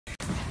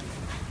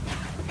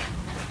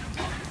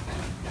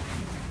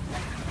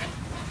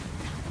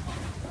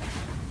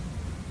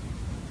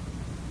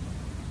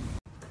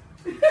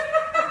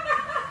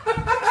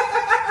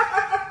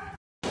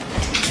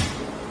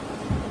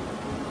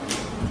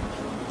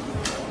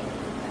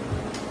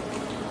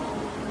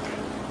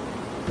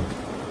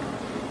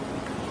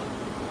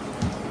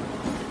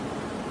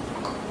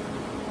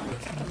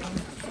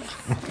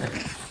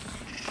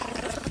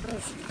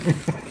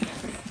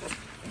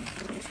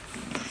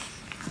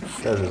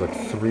there's like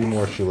 3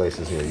 more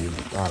shoelaces here. You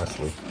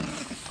honestly.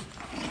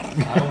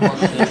 I don't want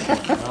this.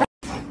 No.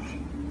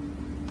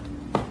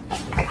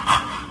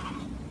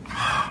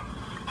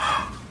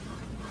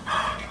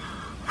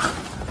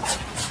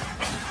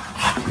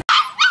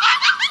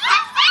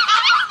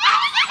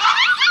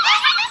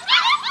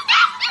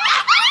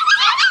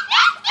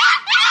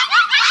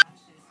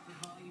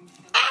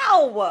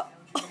 Ow!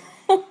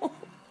 Oh,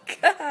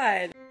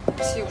 God.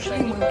 That's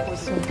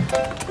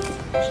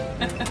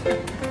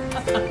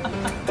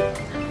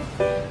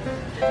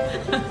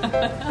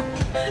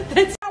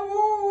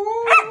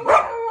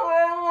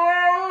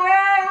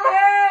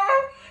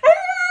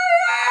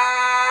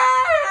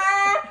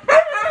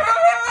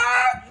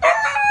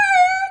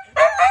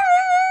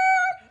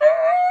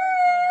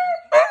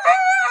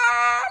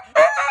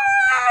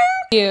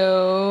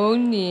有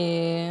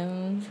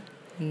年，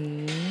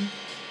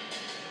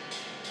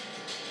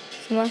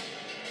什么？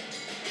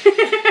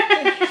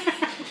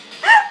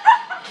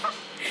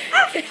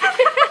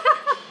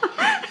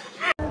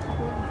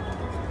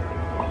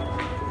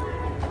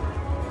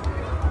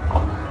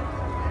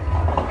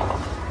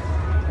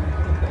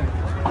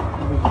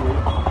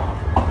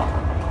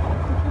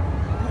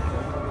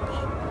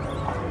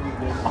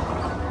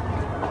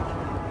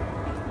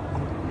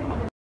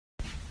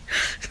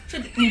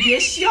你别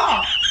笑。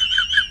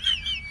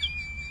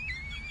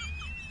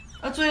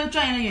做一个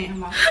专业的演员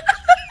吗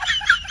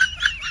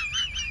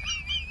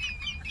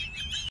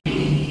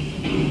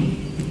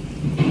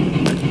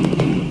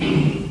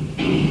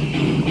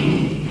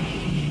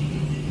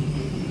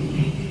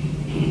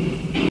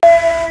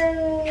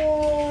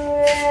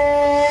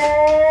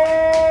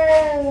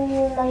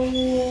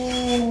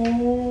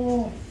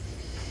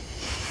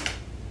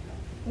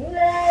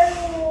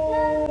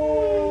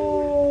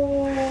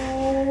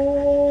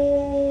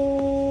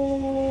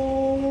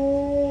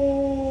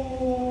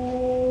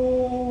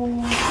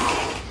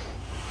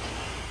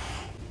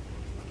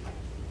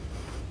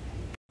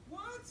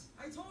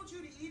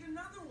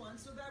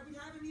？So that we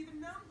have an even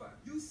number.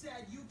 You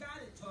said you got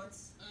it,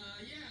 Toots.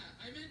 Yeah,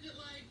 I meant it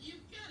like, you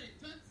got it,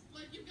 Toots.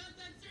 Like, you got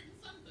that certain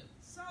something.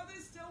 So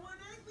there's still 1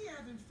 egg we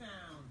haven't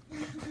found. Well,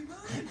 you could be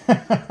mine. The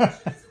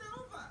mission isn't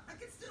over. I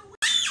could still win.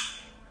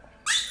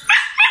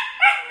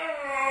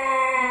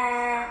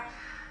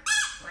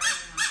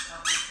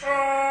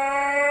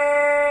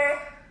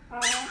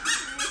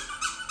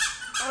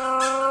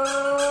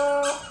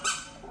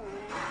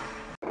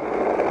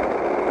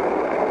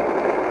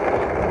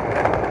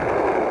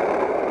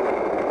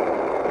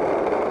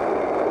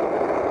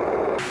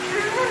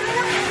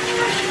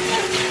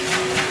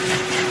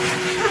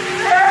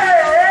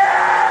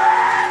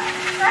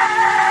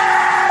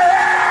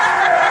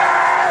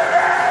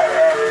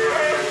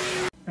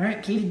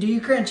 Alright, Katie, do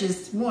your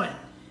crunches. 1,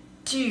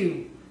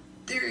 2,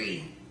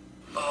 3,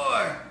 4,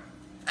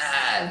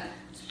 5,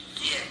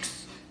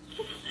 6,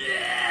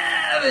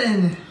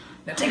 7.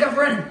 Now take off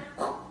running.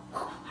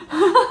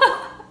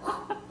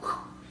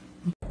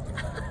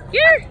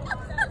 Here!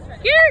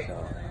 Here!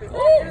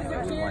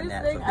 We won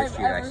that. So this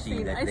year I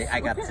see that I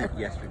got sick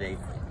yesterday.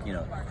 You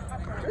know,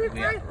 we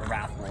have a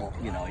raffle.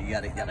 You know, you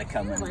gotta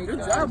come in. Good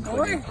job,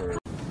 boy.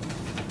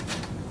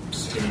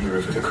 Sitting on the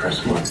roof of the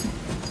Crestwood.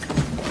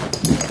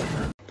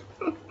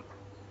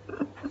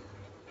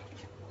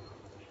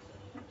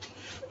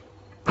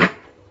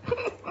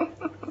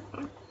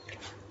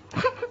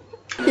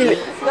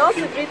 Non,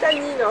 c'est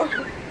Brittany, non. Mon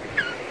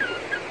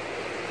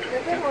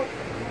père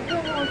est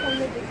en train de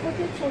mettre des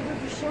croquettes sur le dos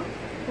du chien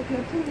pour que la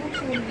poule monte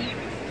sur lui. Du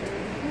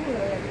coup, la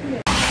poule